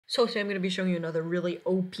So today I'm going to be showing you another really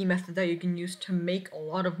OP method that you can use to make a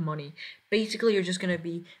lot of money. Basically, you're just going to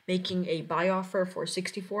be making a buy offer for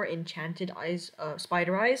 64 enchanted eyes,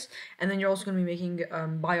 spider eyes, and then you're also going to be making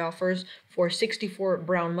buy offers for 64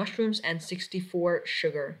 brown mushrooms and 64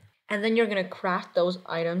 sugar. And then you're going to craft those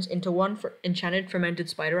items into one for enchanted fermented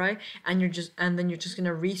spider eye, and then you're just going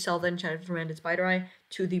to resell the enchanted fermented spider eye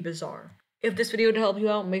to the bazaar. If this video would help you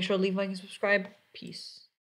out, make sure to leave a like and subscribe. Peace.